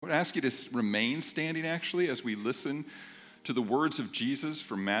would ask you to remain standing, actually, as we listen to the words of Jesus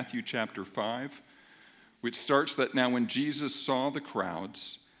from Matthew chapter 5, which starts that now when Jesus saw the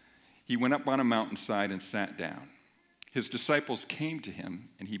crowds, he went up on a mountainside and sat down. His disciples came to him,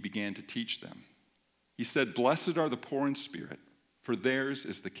 and he began to teach them. He said, "Blessed are the poor in spirit, for theirs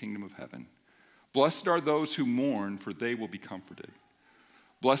is the kingdom of heaven. Blessed are those who mourn, for they will be comforted.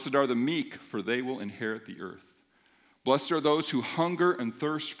 Blessed are the meek, for they will inherit the earth. Blessed are those who hunger and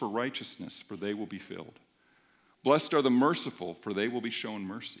thirst for righteousness, for they will be filled. Blessed are the merciful, for they will be shown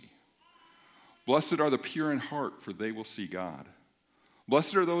mercy. Blessed are the pure in heart, for they will see God.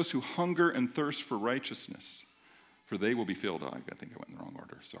 Blessed are those who hunger and thirst for righteousness, for they will be filled." Oh, I think I went in the wrong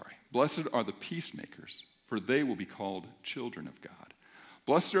order, sorry. "Blessed are the peacemakers, for they will be called children of God.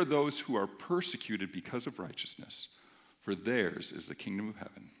 Blessed are those who are persecuted because of righteousness, for theirs is the kingdom of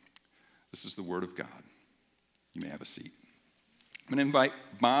heaven." This is the word of God. You may have a seat. I'm going to invite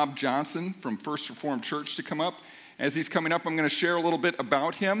Bob Johnson from First Reformed Church to come up. As he's coming up, I'm going to share a little bit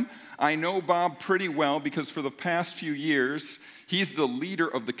about him. I know Bob pretty well because for the past few years, he's the leader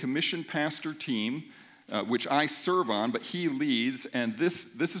of the commission pastor team, which I serve on, but he leads. And this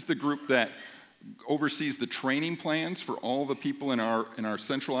is the group that oversees the training plans for all the people in our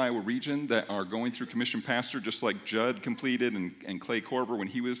central Iowa region that are going through commission pastor, just like Judd completed and Clay Corver when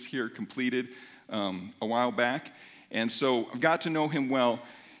he was here completed a while back. And so I've got to know him well.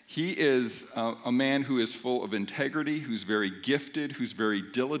 He is a man who is full of integrity, who's very gifted, who's very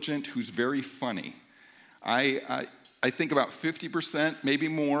diligent, who's very funny. I think about 50%, maybe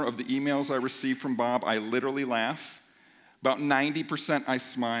more, of the emails I receive from Bob, I literally laugh. About 90% I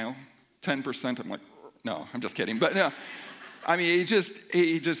smile. 10% I'm like, no, I'm just kidding. But no, I mean,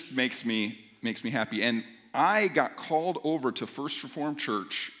 he just makes me happy. And I got called over to First Reformed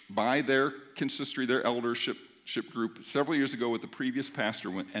Church by their consistory, their eldership group, several years ago with the previous pastor,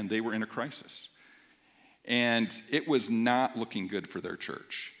 and they were in a crisis. And it was not looking good for their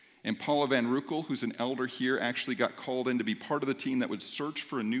church. And Paula Van Ruckel, who's an elder here, actually got called in to be part of the team that would search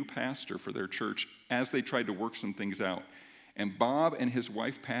for a new pastor for their church as they tried to work some things out. And Bob and his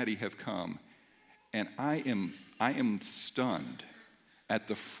wife Patty have come, and I am stunned at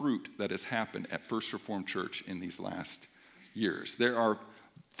the fruit that has happened at First Reformed Church in these last years. There are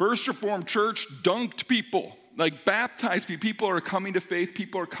First Reformed Church dunked people, like baptized people. People are coming to faith.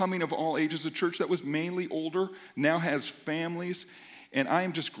 People are coming of all ages. A church that was mainly older now has families. And I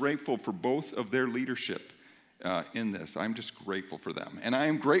am just grateful for both of their leadership in this. I'm just grateful for them. And I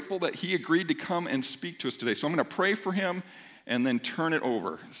am grateful that he agreed to come and speak to us today. So I'm going to pray for him and then turn it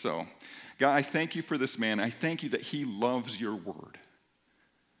over. So, God, I thank you for this man. I thank you that he loves your word,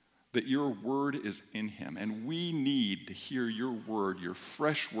 that your word is in him. And we need to hear your word, your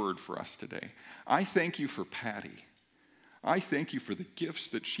fresh word for us today. I thank you for Patty. I thank you for the gifts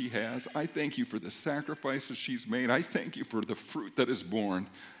that she has. I thank you for the sacrifices she's made. I thank you for the fruit that is born.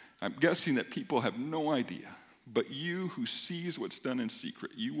 I'm guessing that people have no idea. But you who sees what's done in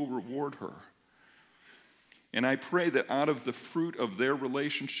secret, you will reward her. And I pray that out of the fruit of their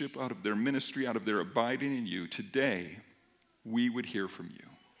relationship, out of their ministry, out of their abiding in you, today we would hear from you.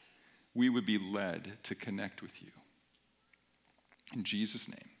 We would be led to connect with you. In Jesus'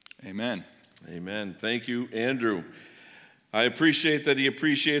 name, amen. Amen. Thank you, Andrew. I appreciate that he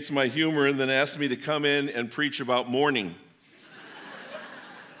appreciates my humor and then asked me to come in and preach about mourning.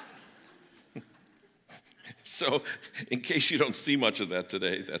 So, in case you don't see much of that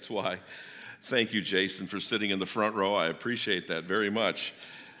today, that's why. Thank you, Jason, for sitting in the front row. I appreciate that very much.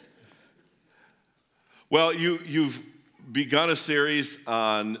 Well, you've begun a series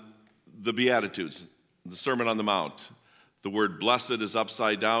on the Beatitudes, the Sermon on the Mount. The word blessed is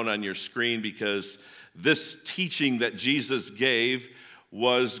upside down on your screen because this teaching that Jesus gave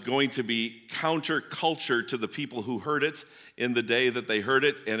was going to be counterculture to the people who heard it in the day that they heard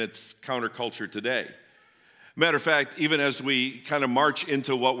it, and it's counterculture today. Matter of fact, even as we kind of march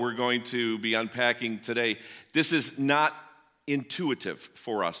into what we're going to be unpacking today, this is not intuitive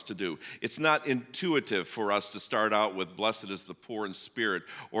for us to do. It's not intuitive for us to start out with blessed is the poor in spirit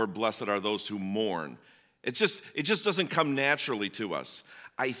or blessed are those who mourn. It just doesn't come naturally to us.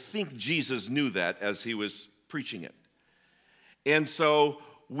 I think Jesus knew that as he was preaching it. And so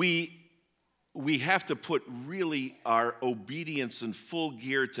we have to put really our obedience in full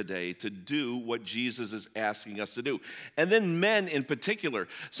gear today to do what Jesus is asking us to do. And then men in particular,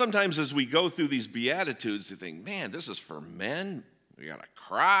 sometimes as we go through these Beatitudes, you think, man, this is for men. We got to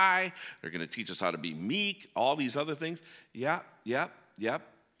cry. They're going to teach us how to be meek, all these other things. Yep.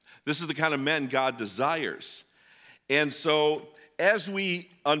 This is the kind of men God desires. And so as we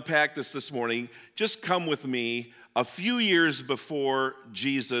unpack this morning, just come with me a few years before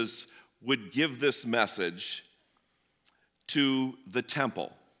Jesus would give this message to the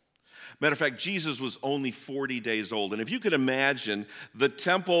temple. Matter of fact, Jesus was only 40 days old. And if you could imagine the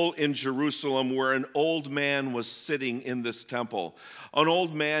temple in Jerusalem where an old man was sitting in this temple, an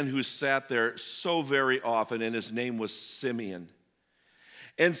old man who sat there so very often, and his name was Simeon.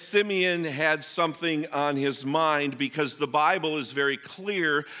 And Simeon had something on his mind because the Bible is very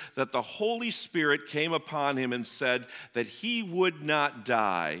clear that the Holy Spirit came upon him and said that he would not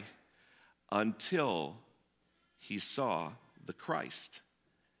die until he saw the Christ.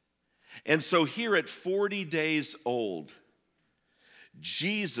 And so here at 40 days old,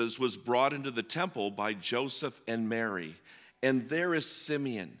 Jesus was brought into the temple by Joseph and Mary. And there is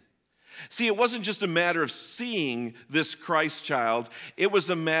Simeon. See, it wasn't just a matter of seeing this Christ child. It was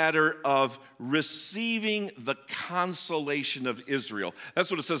a matter of receiving the consolation of Israel.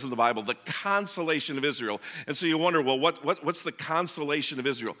 That's what it says in the Bible, the consolation of Israel. And so you wonder, well, what's the consolation of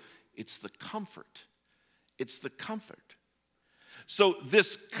Israel? It's the comfort. It's the comfort. So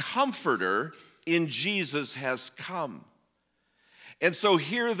this comforter in Jesus has come. And so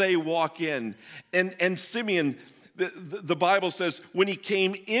here they walk in. And Simeon, the Bible says, when he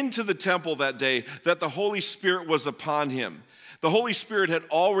came into the temple that day, that the Holy Spirit was upon him. The Holy Spirit had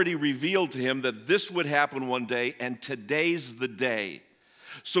already revealed to him that this would happen one day, and today's the day.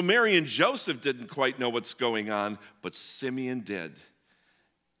 So Mary and Joseph didn't quite know what's going on, but Simeon did.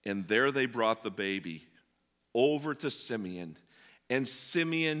 And there they brought the baby over to Simeon. And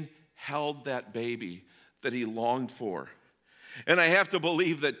Simeon held that baby that he longed for. And I have to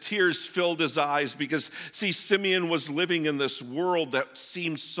believe that tears filled his eyes because, see, Simeon was living in this world that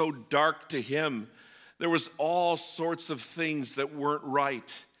seemed so dark to him. There was all sorts of things that weren't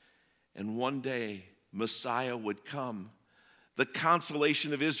right. And one day, Messiah would come. The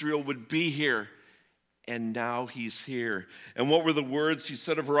consolation of Israel would be here. And now he's here. And what were the words? He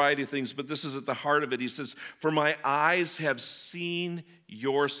said a variety of things, but this is at the heart of it. He says, "For my eyes have seen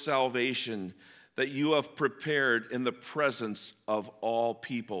your salvation, that you have prepared in the presence of all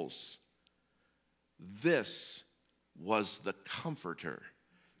peoples." This was the Comforter.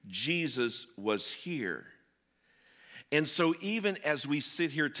 Jesus was here. And so even as we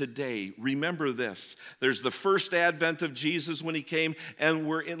sit here today, remember this. There's the first advent of Jesus when he came, and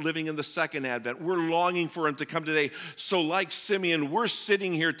we're living in the second advent. We're longing for him to come today. So like Simeon, we're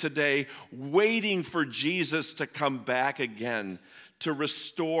sitting here today waiting for Jesus to come back again to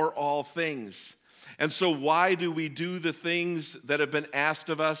restore all things. And so why do we do the things that have been asked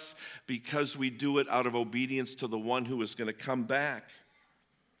of us? Because we do it out of obedience to the one who is going to come back.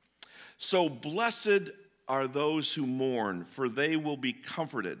 So blessed are those who mourn, for they will be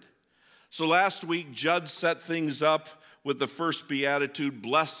comforted. So last week, Judd set things up with the first beatitude,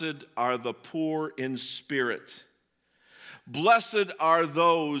 blessed are the poor in spirit. Blessed are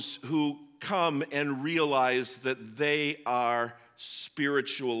those who come and realize that they are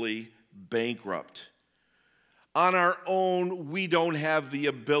spiritually bankrupt. On our own, we don't have the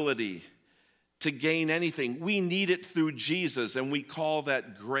ability to gain anything. We need it through Jesus, and we call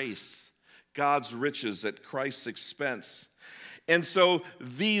that grace. God's riches at Christ's expense. And so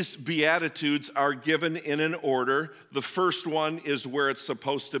these Beatitudes are given in an order. The first one is where it's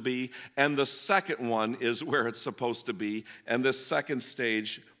supposed to be, and the second one is where it's supposed to be, and the second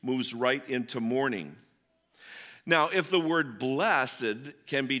stage moves right into mourning. Now, if the word blessed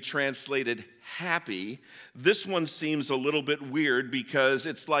can be translated happy, this one seems a little bit weird because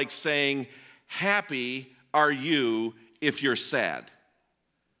it's like saying, happy are you if you're sad.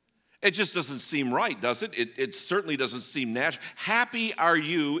 It just doesn't seem right, does it? It certainly doesn't seem natural. Happy are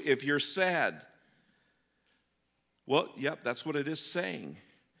you if you're sad. Well, yep, that's what it is saying.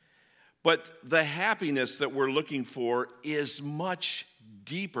 But the happiness that we're looking for is much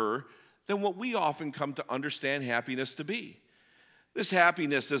deeper than what we often come to understand happiness to be. This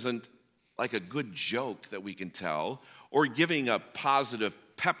happiness isn't like a good joke that we can tell or giving a positive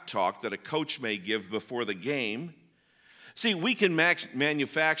pep talk that a coach may give before the game. See, we can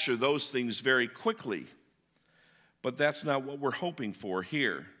manufacture those things very quickly, but that's not what we're hoping for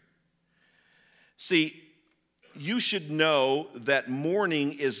here. See, you should know that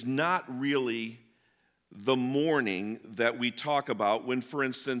mourning is not really the mourning that we talk about when, for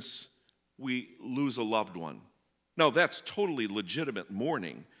instance, we lose a loved one. No, that's totally legitimate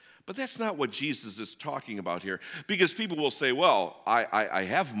mourning, but that's not what Jesus is talking about here, because people will say, well, I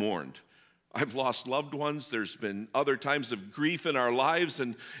have mourned. I've lost loved ones. There's been other times of grief in our lives,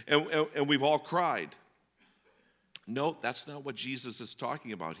 and we've all cried. No, that's not what Jesus is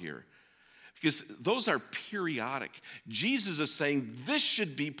talking about here. because those are periodic. Jesus is saying this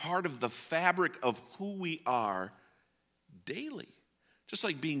should be part of the fabric of who we are daily. Just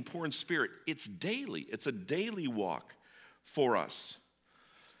like being poor in spirit, it's daily. It's a daily walk for us.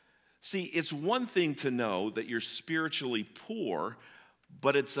 See, it's one thing to know that you're spiritually poor,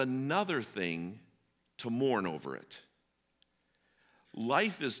 but it's another thing to mourn over it.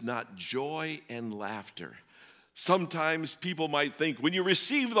 Life is not joy and laughter. Sometimes people might think when you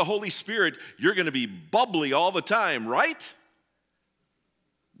receive the Holy Spirit, you're going to be bubbly all the time, right?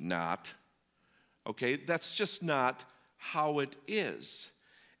 Not. Okay, that's just not how it is.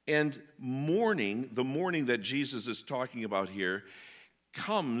 And mourning, the mourning that Jesus is talking about here,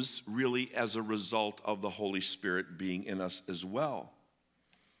 comes really as a result of the Holy Spirit being in us as well.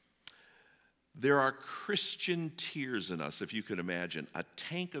 There are Christian tears in us, if you can imagine, a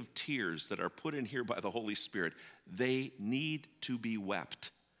tank of tears that are put in here by the Holy Spirit. They need to be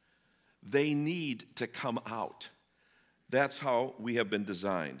wept. They need to come out. That's how we have been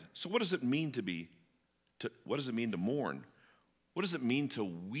designed. So what does it mean what does it mean to mourn? What does it mean to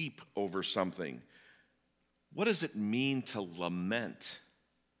weep over something? What does it mean to lament?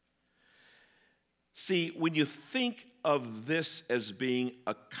 See, when you think of this as being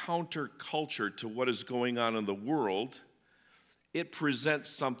a counterculture to what is going on in the world, it presents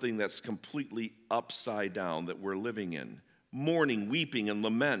something that's completely upside down that we're living in. Mourning, weeping, and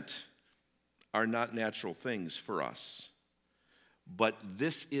lament are not natural things for us. But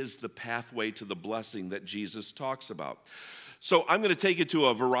this is the pathway to the blessing that Jesus talks about. So I'm going to take you to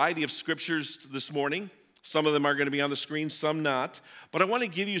a variety of scriptures this morning. Some of them are going to be on the screen, some not. But I want to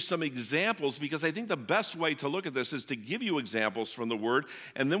give you some examples because I think the best way to look at this is to give you examples from the Word,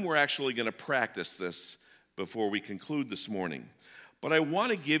 and then we're actually going to practice this before we conclude this morning. But I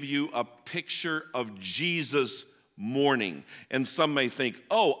want to give you a picture of Jesus mourning. And some may think,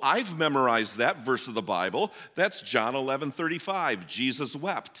 oh, I've memorized that verse of the Bible. That's John 11:35. Jesus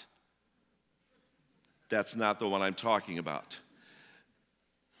wept. That's not the one I'm talking about.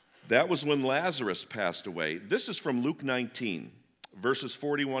 That was when Lazarus passed away. This is from Luke 19, verses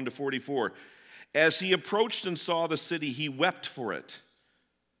 41 to 44. As he approached and saw the city, he wept for it,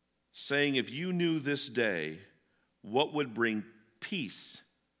 saying, if you knew this day what would bring peace,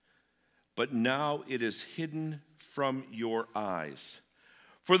 but now it is hidden from your eyes.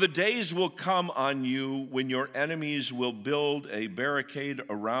 For the days will come on you when your enemies will build a barricade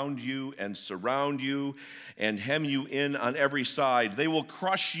around you and surround you and hem you in on every side. They will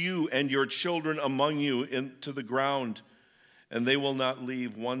crush you and your children among you into the ground, and they will not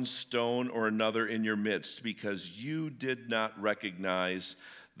leave one stone or another in your midst, because you did not recognize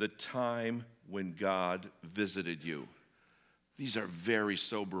the time when God visited you. These are very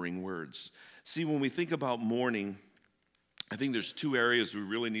sobering words. See, when we think about mourning, I think there's two areas we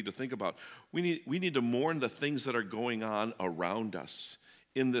really need to think about. We need to mourn the things that are going on around us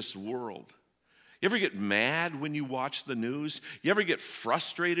in this world. You ever get mad when you watch the news? You ever get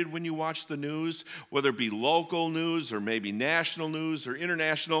frustrated when you watch the news, whether it be local news or maybe national news or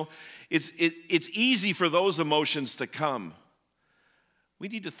international? It's easy for those emotions to come. We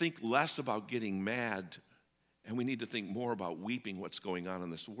need to think less about getting mad, and we need to think more about weeping what's going on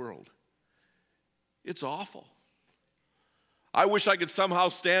in this world. It's awful. I wish I could somehow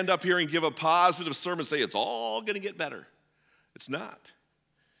stand up here and give a positive sermon and say it's all going to get better. It's not.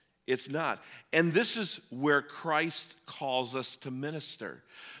 It's not. And this is where Christ calls us to minister.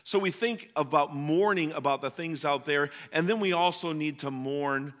 So we think about mourning about the things out there, and then we also need to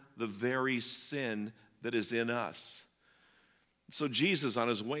mourn the very sin that is in us. So Jesus, on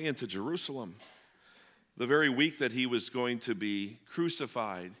his way into Jerusalem, the very week that he was going to be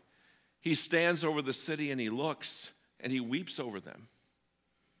crucified, he stands over the city and he looks and he weeps over them.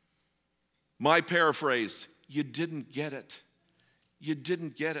 My paraphrase, you didn't get it. You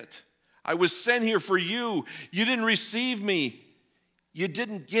didn't get it. I was sent here for you. You didn't receive me. You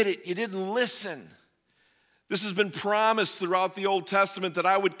didn't get it. You didn't listen. This has been promised throughout the Old Testament that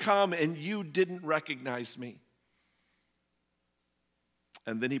I would come, and you didn't recognize me.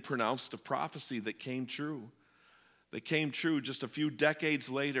 And then he pronounced a prophecy that came true. That came true just a few decades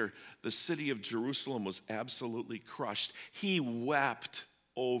later. The city of Jerusalem was absolutely crushed. He wept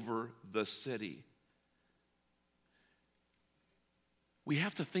over the city. We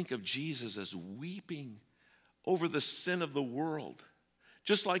have to think of Jesus as weeping over the sin of the world,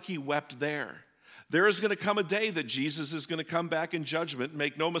 just like he wept there. There is going to come a day that Jesus is going to come back in judgment.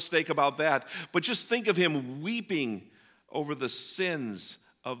 Make no mistake about that. But just think of him weeping over the sins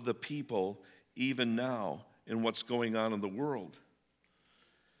of the people even now in what's going on in the world.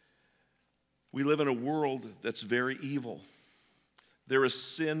 We live in a world that's very evil. There is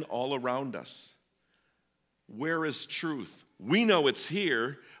sin all around us. Where is truth? We know it's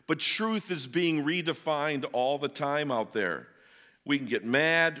here, but truth is being redefined all the time out there. We can get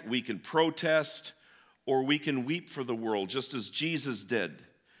mad, we can protest, or we can weep for the world, just as Jesus did.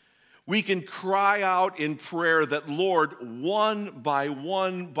 We can cry out in prayer that, Lord, one by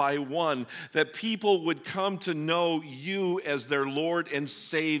one, that people would come to know you as their Lord and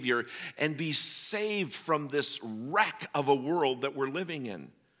Savior and be saved from this wreck of a world that we're living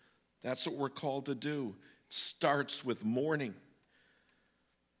in. That's what we're called to do. It starts with mourning.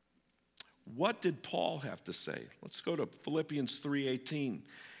 What did Paul have to say? Let's go to Philippians 3:18.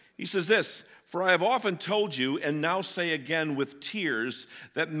 He says this, "For I have often told you, and now say again with tears,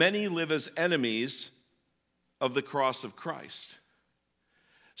 that many live as enemies of the cross of Christ."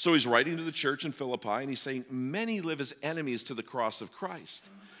 So he's writing to the church in Philippi, and he's saying, many live as enemies to the cross of Christ.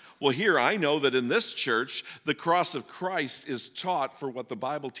 Well, here I know that in this church, the cross of Christ is taught for what the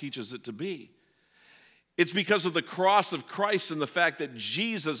Bible teaches it to be. It's because of the cross of Christ and the fact that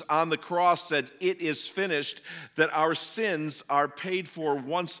Jesus on the cross said, "It is finished," that our sins are paid for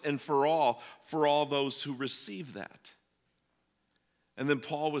once and for all those who receive that. And then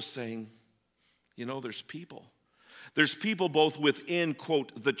Paul was saying, there's people. There's people both within,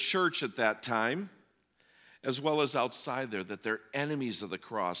 quote, the church at that time, as well as outside there, that they're enemies of the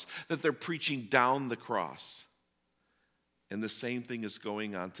cross, that they're preaching down the cross. And the same thing is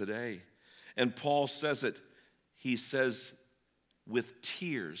going on today. And Paul says it. He says with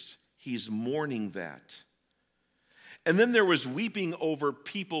tears, he's mourning that. And then there was weeping over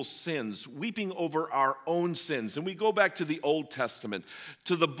people's sins, weeping over our own sins. And we go back to the Old Testament,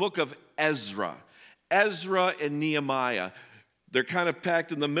 to the book of Ezra. Ezra and Nehemiah, they're kind of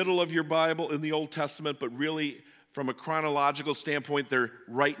packed in the middle of your Bible in the Old Testament, but really from a chronological standpoint, they're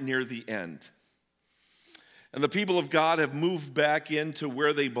right near the end. And the people of God have moved back into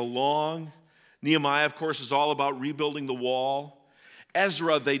where they belong. Nehemiah, of course, is all about rebuilding the wall.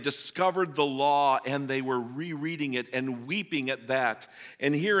 Ezra, they discovered the law and they were rereading it and weeping at that.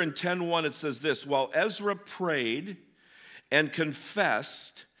 And here in 10:1 it says this, "While Ezra prayed and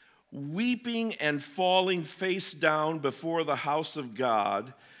confessed, weeping and falling face down before the house of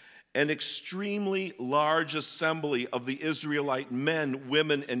God, an extremely large assembly of the Israelite men,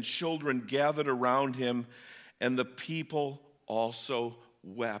 women, and children gathered around him, and the people also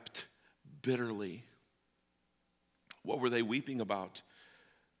wept bitterly." What were they weeping about?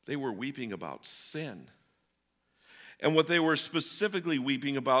 They were weeping about sin. And what they were specifically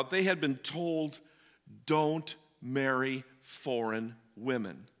weeping about, they had been told, don't marry foreign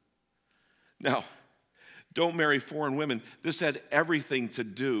women. Now, don't marry foreign women. This had everything to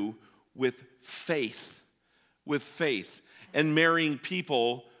do with faith, and marrying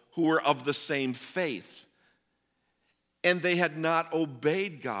people who were of the same faith. And they had not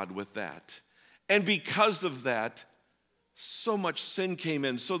obeyed God with that. And because of that, so much sin came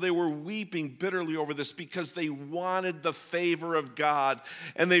in. So they were weeping bitterly over this because they wanted the favor of God.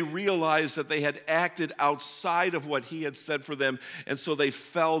 And they realized that they had acted outside of what He had said for them. And so they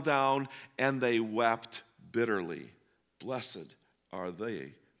fell down and they wept bitterly. Blessed are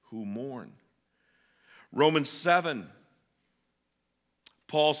they who mourn. Romans 7.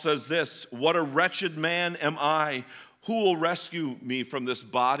 Paul says this, "What a wretched man am I. Who will rescue me from this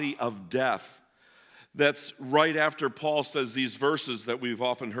body of death?" That's right after Paul says these verses that we've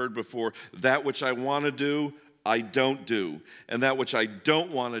often heard before. That which I want to do, I don't do. And that which I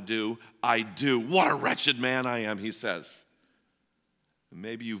don't want to do, I do. What a wretched man I am, he says. And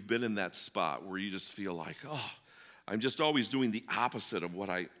maybe you've been in that spot where you just feel like, I'm just always doing the opposite of what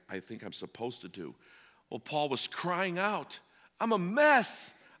I think I'm supposed to do. Well, Paul was crying out, I'm a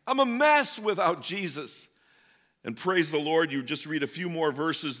mess. I'm a mess without Jesus. And praise the Lord, you just read a few more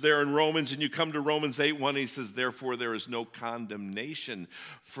verses there in Romans, and you come to Romans 8:1, he says, "Therefore there is no condemnation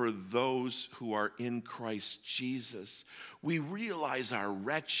for those who are in Christ Jesus." We realize our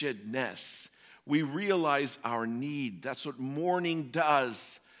wretchedness. We realize our need. That's what mourning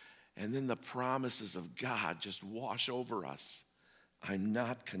does. And then the promises of God just wash over us. I'm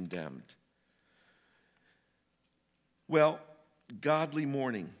not condemned. Well, godly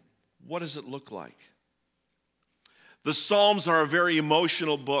mourning, what does it look like? The Psalms are a very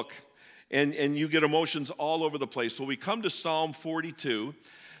emotional book, and you get emotions all over the place. So we come to Psalm 42.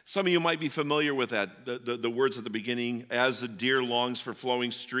 Some of you might be familiar with that, the words at the beginning, "As the deer longs for flowing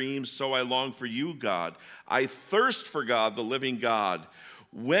streams, so I long for you, God. I thirst for God, the living God.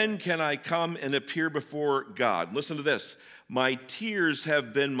 When can I come and appear before God?" Listen to this. "My tears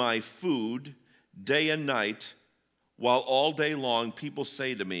have been my food day and night, while all day long people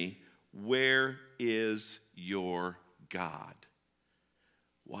say to me, 'Where is your God?'"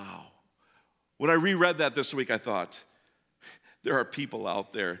 Wow. When I reread that this week, I thought, there are people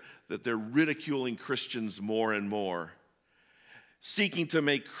out there that they're ridiculing Christians more and more, seeking to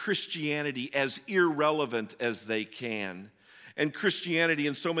make Christianity as irrelevant as they can. And Christianity,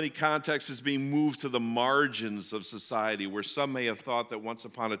 in so many contexts, is being moved to the margins of society, where some may have thought that once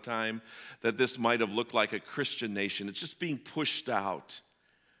upon a time that this might have looked like a Christian nation. It's just being pushed out.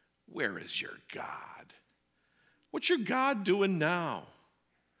 Where is your God? What's your God doing now?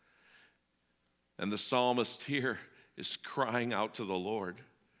 And the psalmist here is crying out to the Lord,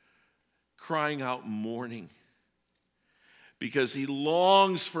 crying out mourning, because he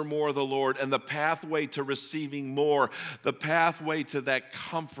longs for more of the Lord, and the pathway to receiving more, the pathway to that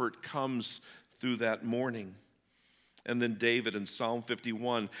comfort comes through that mourning. And then David in Psalm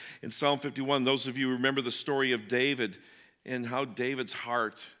 51. In Psalm 51, those of you who remember the story of David and how David's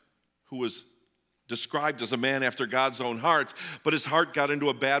heart, who was described as a man after God's own heart, but his heart got into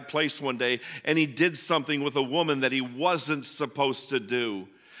a bad place one day, and he did something with a woman that he wasn't supposed to do.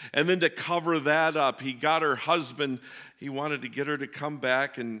 And then to cover that up, he got her husband, he wanted to get her to come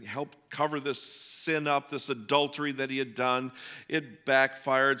back and help cover this sin up, this adultery that he had done. It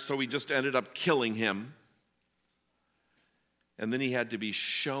backfired, so he just ended up killing him. And then he had to be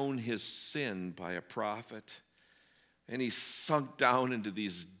shown his sin by a prophet. And he sunk down into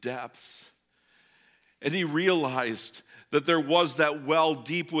these depths. And he realized that there was that well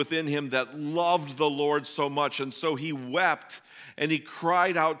deep within him that loved the Lord so much. And so he wept and he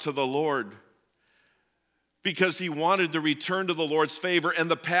cried out to the Lord because he wanted to return to the Lord's favor. And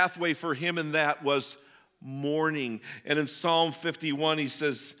the pathway for him in that was mourning. And in Psalm 51, he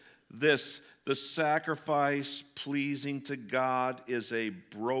says this: the sacrifice pleasing to God is a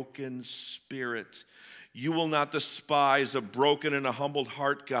broken spirit. You will not despise a broken and a humbled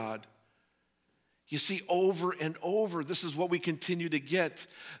heart, God. You see, over and over, this is what we continue to get.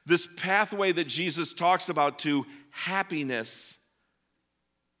 This pathway that Jesus talks about to happiness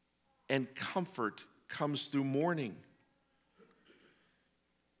and comfort comes through mourning.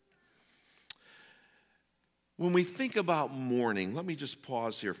 When we think about mourning, let me just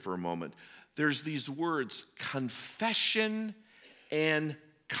pause here for a moment. There's these words, confession and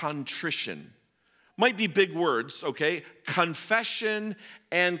contrition. Might be big words, okay? Confession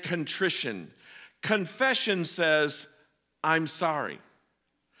and contrition. Confession says, I'm sorry.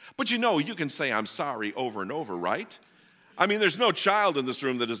 But you know, you can say I'm sorry over and over, right? I mean, there's no child in this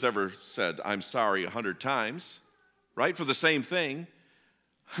room that has ever said I'm sorry 100 times, right? For the same thing.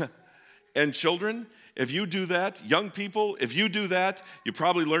 And children, if you do that, young people, if you do that, you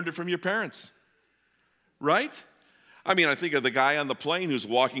probably learned it from your parents, right? I mean, I think of the guy on the plane who's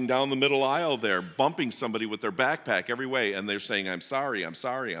walking down the middle aisle there, bumping somebody with their backpack every way, and they're saying, I'm sorry, I'm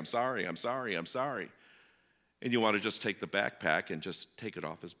sorry, I'm sorry, I'm sorry, I'm sorry. And you want to just take the backpack and just take it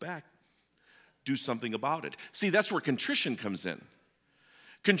off his back. Do something about it. See, that's where contrition comes in.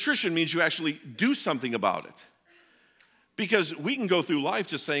 Contrition means you actually do something about it. Because we can go through life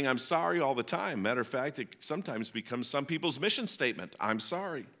just saying, I'm sorry all the time. Matter of fact, it sometimes becomes some people's mission statement. I'm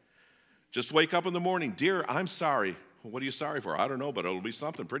sorry. Just wake up in the morning, dear, I'm sorry. What are you sorry for? I don't know, but it'll be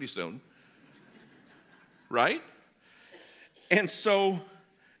something pretty soon. Right? And so,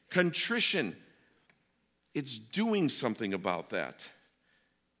 contrition, it's doing something about that.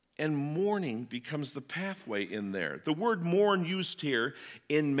 And mourning becomes the pathway in there. The word mourn used here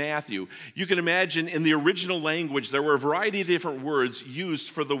in Matthew. You can imagine in the original language, there were a variety of different words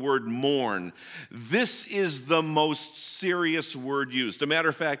used for the word mourn. This is the most serious word used. As a matter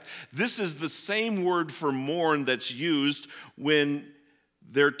of fact, this is the same word for mourn that's used when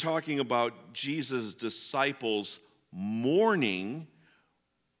they're talking about Jesus' disciples mourning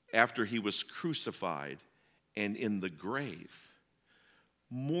after he was crucified and in the grave.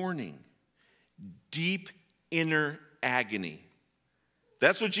 Mourning, deep inner agony.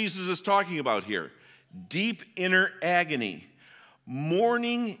 That's what Jesus is talking about here. Deep inner agony.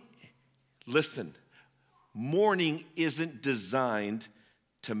 Mourning, listen, mourning isn't designed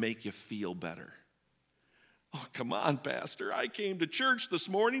to make you feel better. Oh, come on, Pastor. I came to church this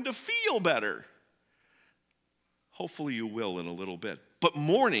morning to feel better. Hopefully you will in a little bit. But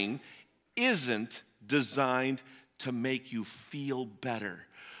mourning isn't designed to make you feel better.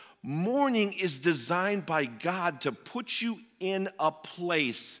 Mourning is designed by God to put you in a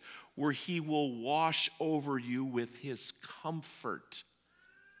place where he will wash over you with his comfort.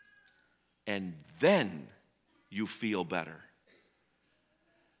 And then you feel better.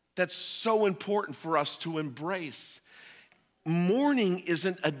 That's so important for us to embrace. Mourning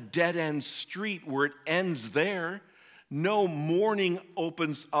isn't a dead-end street where it ends there. No, mourning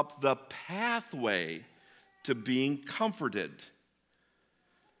opens up the pathway to being comforted.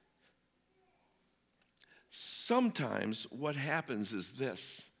 sometimes what happens is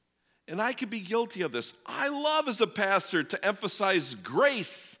this, and I could be guilty of this. I love as a pastor to emphasize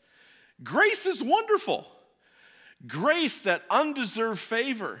grace. Grace is wonderful. Grace, that undeserved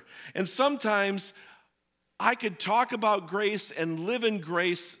favor. And sometimes I could talk about grace and live in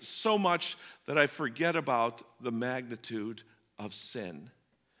grace so much that I forget about the magnitude of sin.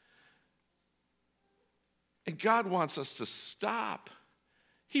 And God wants us to stop.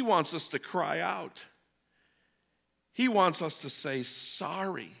 He wants us to cry out. He wants us to say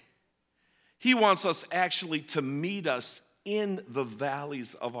sorry. He wants us actually to meet us in the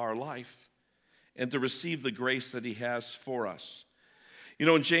valleys of our life and to receive the grace that he has for us. You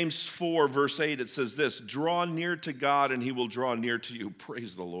know, in James 4, verse 8, it says this, draw near to God and he will draw near to you.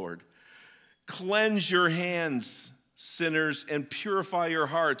 Praise the Lord. Cleanse your hands, sinners, and purify your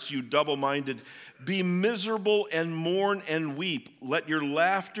hearts, you double-minded. Be miserable and mourn and weep. Let your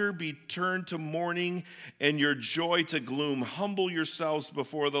laughter be turned to mourning and your joy to gloom. Humble yourselves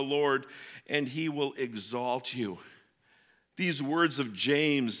before the Lord, and he will exalt you. These words of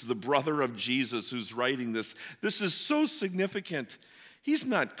James, the brother of Jesus who's writing this is so significant. He's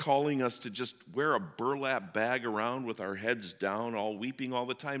not calling us to just wear a burlap bag around with our heads down, all weeping all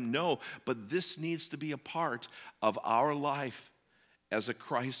the time. No, but this needs to be a part of our life as a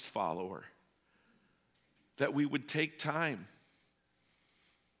Christ follower. That we would take time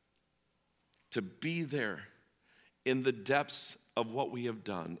to be there in the depths of what we have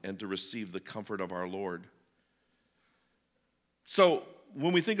done and to receive the comfort of our Lord. So,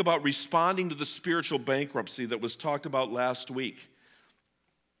 when we think about responding to the spiritual bankruptcy that was talked about last week,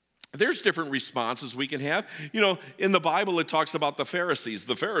 there's different responses we can have. You know, in the Bible, it talks about the Pharisees.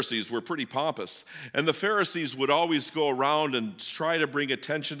 The Pharisees were pretty pompous. And the Pharisees would always go around and try to bring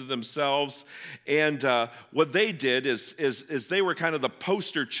attention to themselves. And what they did is they were kind of the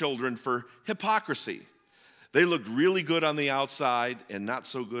poster children for hypocrisy. They looked really good on the outside and not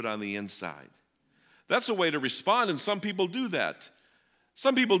so good on the inside. That's a way to respond, and some people do that.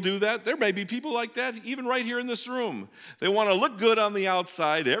 Some people do that. There may be people like that even right here in this room. They want to look good on the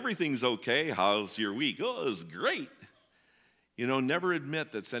outside. Everything's okay. How's your week? Oh, it's great. You know, never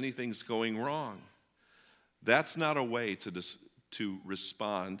admit that anything's going wrong. That's not a way to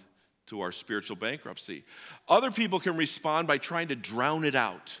respond to our spiritual bankruptcy. Other people can respond by trying to drown it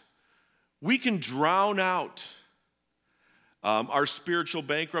out. We can drown out our spiritual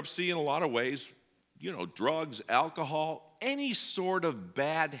bankruptcy in a lot of ways. You know, drugs, alcohol, any sort of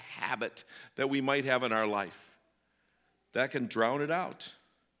bad habit that we might have in our life. That can drown it out.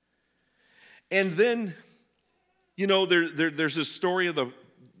 And then, you know, there's this story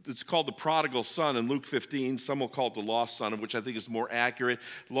it's called the prodigal son in Luke 15. Some will call it the lost son, which I think is more accurate.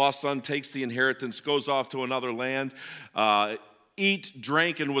 The lost son takes the inheritance, goes off to another land, eat,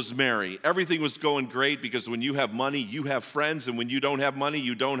 drank, and was merry. Everything was going great because when you have money, you have friends, and when you don't have money,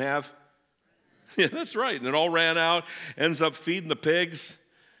 you don't have. Yeah, that's right. And it all ran out, ends up feeding the pigs.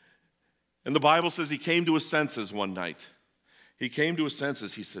 And the Bible says he came to his senses one night. He came to his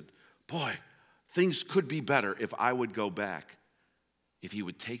senses. He said, boy, things could be better if I would go back, if he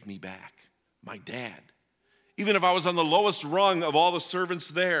would take me back, my dad. Even if I was on the lowest rung of all the servants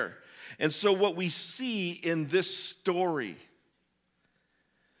there. And so what we see in this story,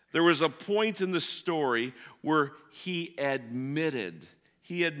 there was a point in the story where he admitted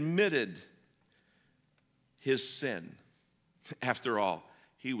his sin. After all,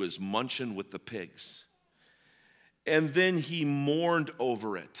 he was munching with the pigs. And then he mourned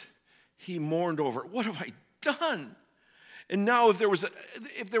over it. What have I done? And now if there was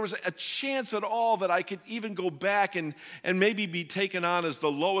a chance at all that I could even go back and maybe be taken on as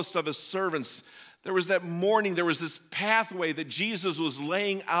the lowest of his servants, there was that mourning, there was this pathway that Jesus was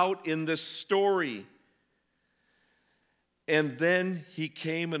laying out in this story. And then he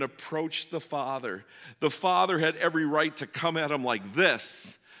came and approached the Father. The Father had every right to come at him like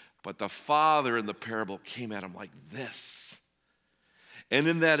this, but the Father in the parable came at him like this. And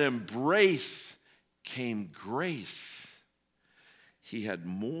in that embrace came grace. He had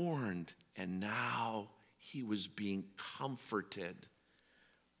mourned, and now he was being comforted.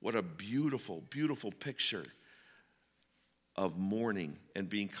 What a beautiful, beautiful picture of mourning and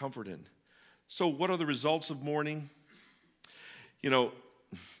being comforted. So what are the results of mourning? You know,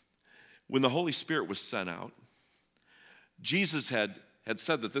 when the Holy Spirit was sent out, Jesus had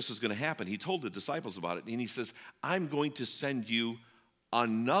said that this was going to happen. He told the disciples about it, and he says, I'm going to send you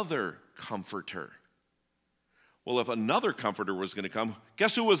another comforter. Well, if another comforter was going to come,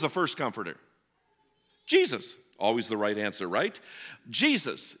 guess who was the first comforter? Jesus. Always the right answer, right?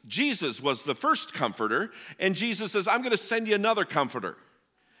 Jesus. Jesus was the first comforter, and Jesus says, I'm going to send you another comforter,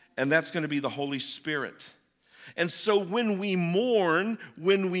 and that's going to be the Holy Spirit. And so when we mourn,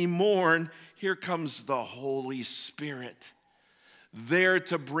 here comes the Holy Spirit, there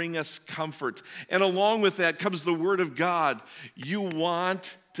to bring us comfort. And along with that comes the Word of God. You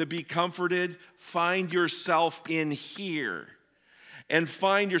want to be comforted? Find yourself in here. And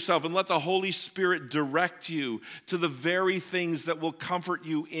find yourself and let the Holy Spirit direct you to the very things that will comfort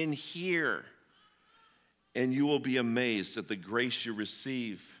you in here. And you will be amazed at the grace you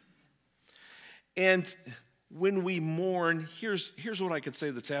receive. And when we mourn, here's what I could say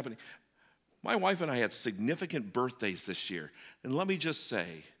that's happening. My wife and I had significant birthdays this year. And let me just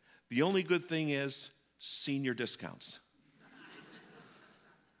say, the only good thing is senior discounts.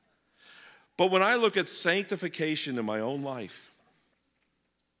 But when I look at sanctification in my own life,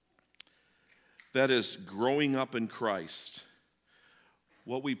 that is growing up in Christ,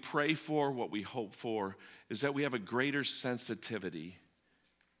 what we pray for, what we hope for, is that we have a greater sensitivity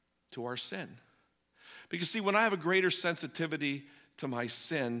to our sin. Because see, when I have a greater sensitivity to my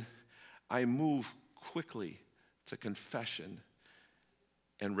sin, I move quickly to confession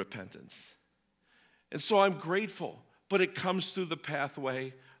and repentance. And so I'm grateful, but it comes through the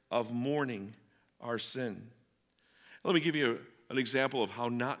pathway of mourning our sin. Let me give you an example of how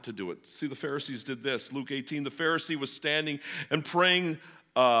not to do it. See, the Pharisees did this. Luke 18, the Pharisee was standing and praying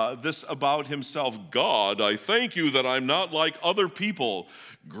this about himself. God, I thank you that I'm not like other people,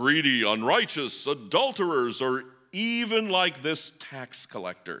 greedy, unrighteous, adulterers, or even like this tax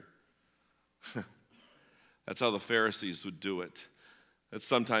collector. That's how the Pharisees would do it. That's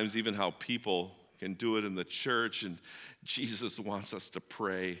sometimes even how people can do it in the church. And Jesus wants us to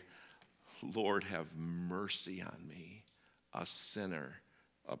pray, Lord, have mercy on me, a sinner,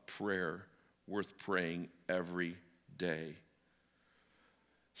 a prayer worth praying every day.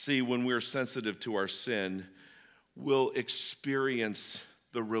 See, when we're sensitive to our sin, we'll experience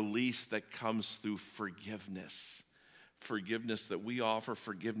the release that comes through forgiveness. Forgiveness that we offer,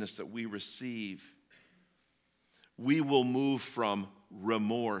 forgiveness that we receive. We will move from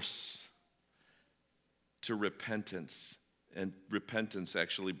remorse to repentance, and repentance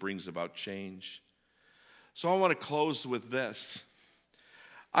actually brings about change. So I want to close with this.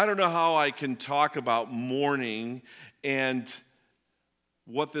 I don't know how I can talk about mourning and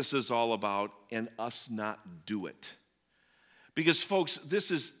what this is all about and us not do it. Because, folks, this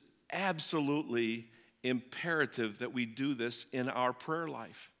is absolutely imperative that we do this in our prayer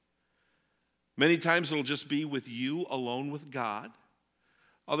life. Many times it'll just be with you alone with God.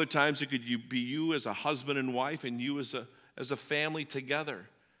 Other times it could be you as a husband and wife and you as a family together.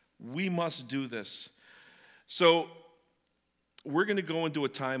 We must do this. So we're going to go into a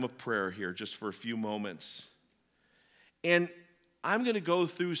time of prayer here just for a few moments. And I'm going to go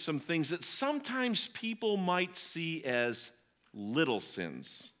through some things that sometimes people might see as little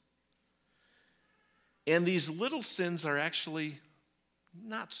sins. And these little sins are actually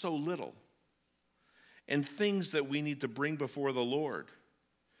not so little, and things that we need to bring before the Lord.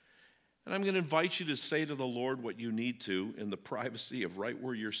 And I'm going to invite you to say to the Lord what you need to in the privacy of right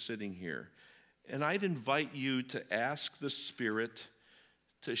where you're sitting here. And I'd invite you to ask the Spirit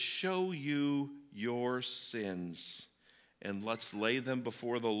to show you your sins, and let's lay them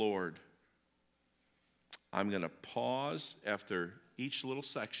before the Lord. I'm going to pause after each little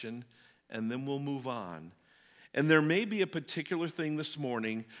section, and then we'll move on. And there may be a particular thing this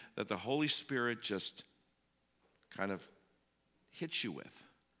morning that the Holy Spirit just kind of hits you with.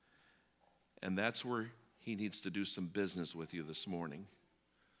 And that's where he needs to do some business with you this morning.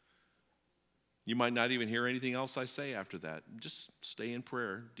 You might not even hear anything else I say after that. Just stay in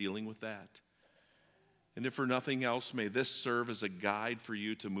prayer, dealing with that. And if for nothing else, may this serve as a guide for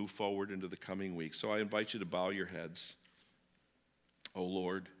you to move forward into the coming week. So I invite you to bow your heads. Oh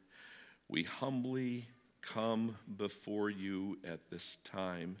Lord, we humbly come before you at this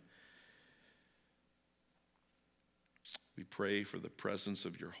time. We pray for the presence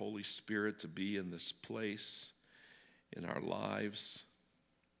of your Holy Spirit to be in this place, in our lives.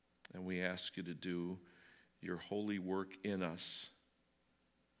 And we ask you to do your holy work in us.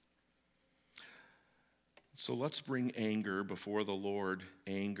 So let's bring anger before the Lord.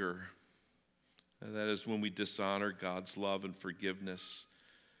 Anger. And that is when we dishonor God's love and forgiveness.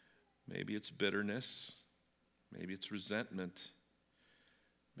 Maybe it's bitterness. Maybe it's resentment.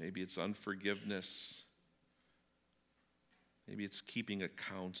 Maybe it's unforgiveness. Maybe it's keeping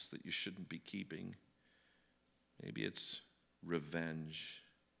accounts that you shouldn't be keeping. Maybe it's revenge.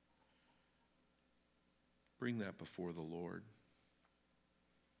 Bring that before the Lord.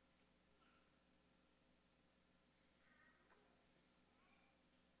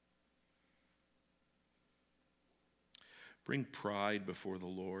 Bring pride before the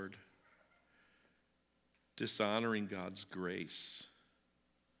Lord. dishonoring God's grace.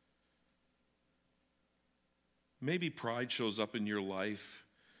 Maybe pride shows up in your life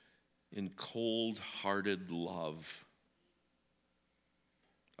in cold-hearted love,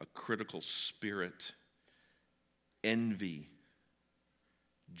 a critical spirit, envy,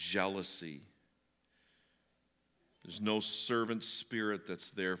 jealousy. There's no servant spirit that's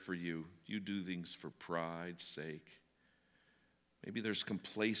there for you. You do things for pride's sake. Maybe there's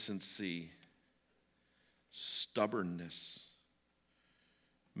complacency, stubbornness.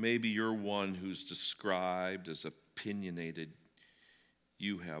 Maybe you're one who's described as opinionated.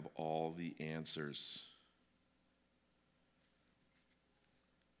 You have all the answers.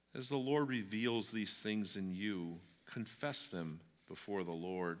 As the Lord reveals these things in you, confess them before the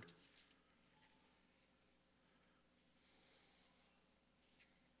Lord.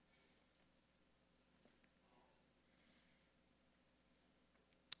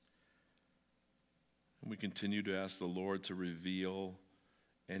 And we continue to ask the Lord to reveal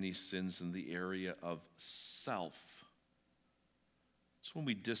any sins in the area of self. It's when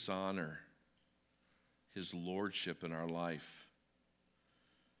we dishonor His lordship in our life.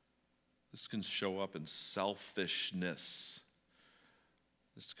 This can show up in selfishness.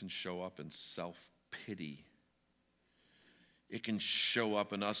 This can show up in self-pity. It can show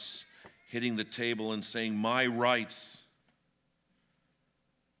up in us hitting the table and saying, "My rights,"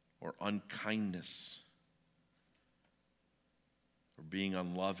 or unkindness, or being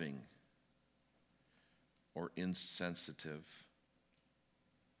unloving, or insensitive.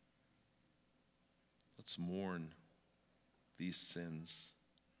 Let's mourn these sins.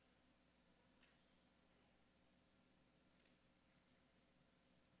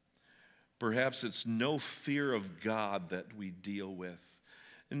 Perhaps it's no fear of God that we deal with.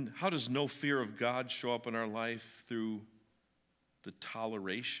 And how does no fear of God show up in our life? Through the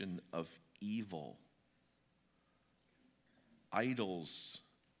toleration of evil. Idols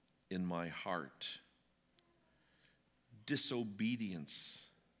in my heart. Disobedience.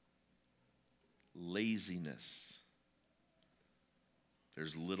 Laziness.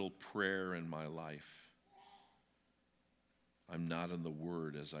 There's little prayer in my life. I'm not in the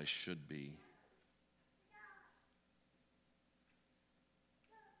Word as I should be.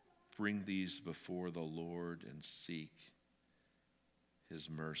 Bring these before the Lord and seek His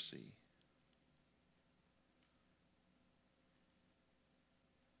mercy.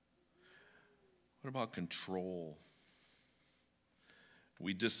 What about control?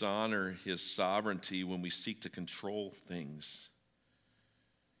 We dishonor His sovereignty when we seek to control things.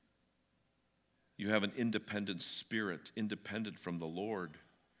 You have an independent spirit, independent from the Lord.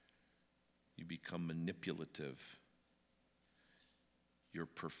 You become manipulative. Your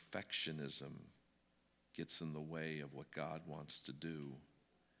perfectionism gets in the way of what God wants to do.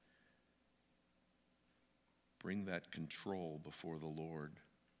 Bring that control before the Lord.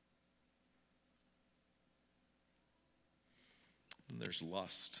 And there's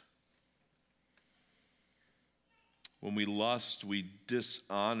lust. When we lust, we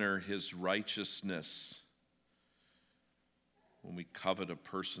dishonor His righteousness. When we covet a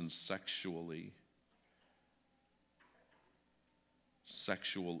person sexually,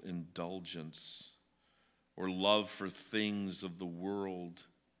 sexual indulgence, or love for things of the world.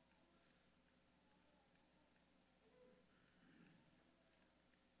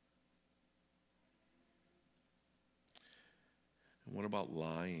 And what about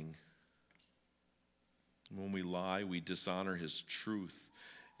lying? When we lie, we dishonor His truth,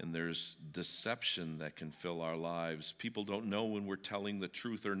 and there's deception that can fill our lives. People don't know when we're telling the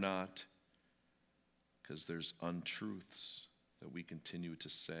truth or not, because there's untruths that we continue to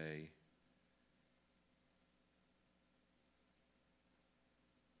say.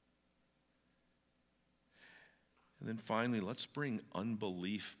 And then finally, let's bring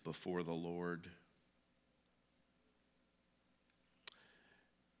unbelief before the Lord.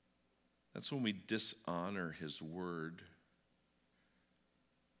 That's when we dishonor His word.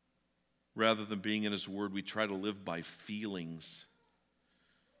 Rather than being in His word, we try to live by feelings.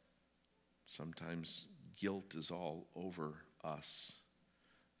 Sometimes guilt is all over us.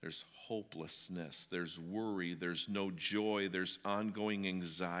 There's hopelessness, there's worry, there's no joy, there's ongoing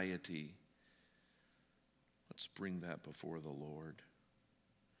anxiety. Let's bring that before the Lord.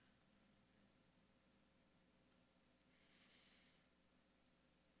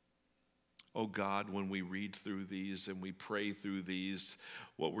 Oh God, when we read through these and we pray through these,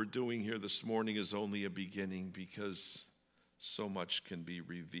 what we're doing here this morning is only a beginning, because so much can be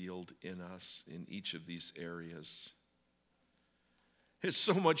revealed in us in each of these areas. It's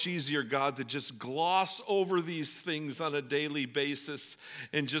so much easier, God, to just gloss over these things on a daily basis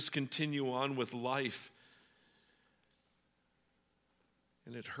and just continue on with life.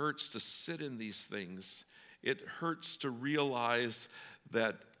 And it hurts to sit in these things. It hurts to realize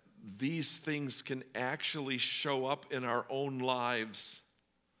that these things can actually show up in our own lives.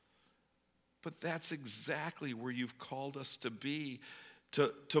 But that's exactly where you've called us to be,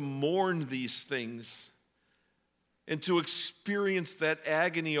 to mourn these things and to experience that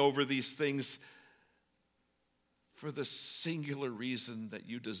agony over these things for the singular reason that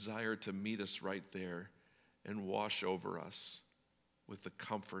you desire to meet us right there and wash over us with the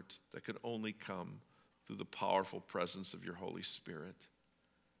comfort that could only come through the powerful presence of your Holy Spirit.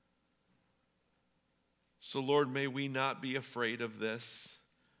 So, Lord, may we not be afraid of this,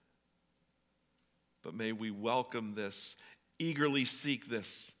 but may we welcome this, eagerly seek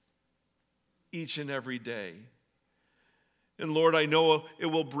this each and every day. And Lord, I know it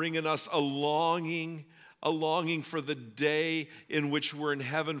will bring in us a longing for the day in which we're in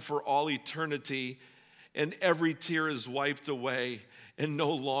heaven for all eternity, and every tear is wiped away, and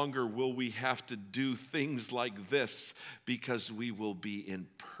no longer will we have to do things like this, because we will be in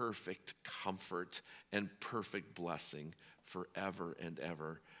perfect comfort and perfect blessing forever and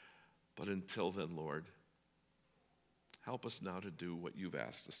ever. But until then, Lord, help us now to do what you've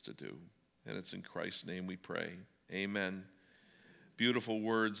asked us to do. And it's in Christ's name we pray. Amen. Beautiful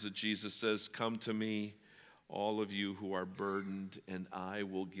words that Jesus says, "Come to me, all of you who are burdened, and I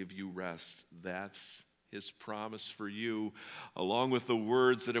will give you rest." That's his promise for you, along with the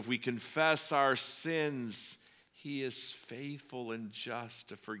words that if we confess our sins, he is faithful and just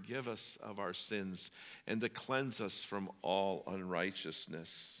to forgive us of our sins and to cleanse us from all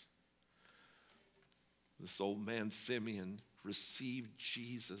unrighteousness. This old man Simeon received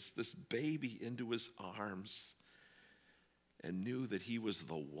Jesus, this baby, into his arms and knew that he was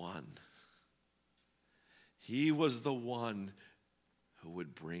the one. He was the one who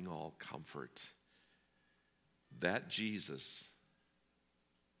would bring all comfort. That Jesus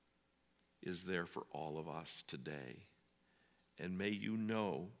is there for all of us today. And may you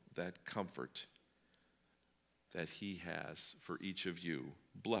know that comfort that he has for each of you.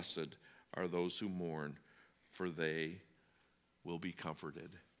 Blessed are those who mourn, for they will be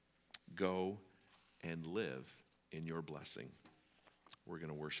comforted. Go and live in your blessing. We're going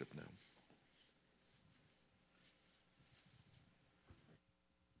to worship now.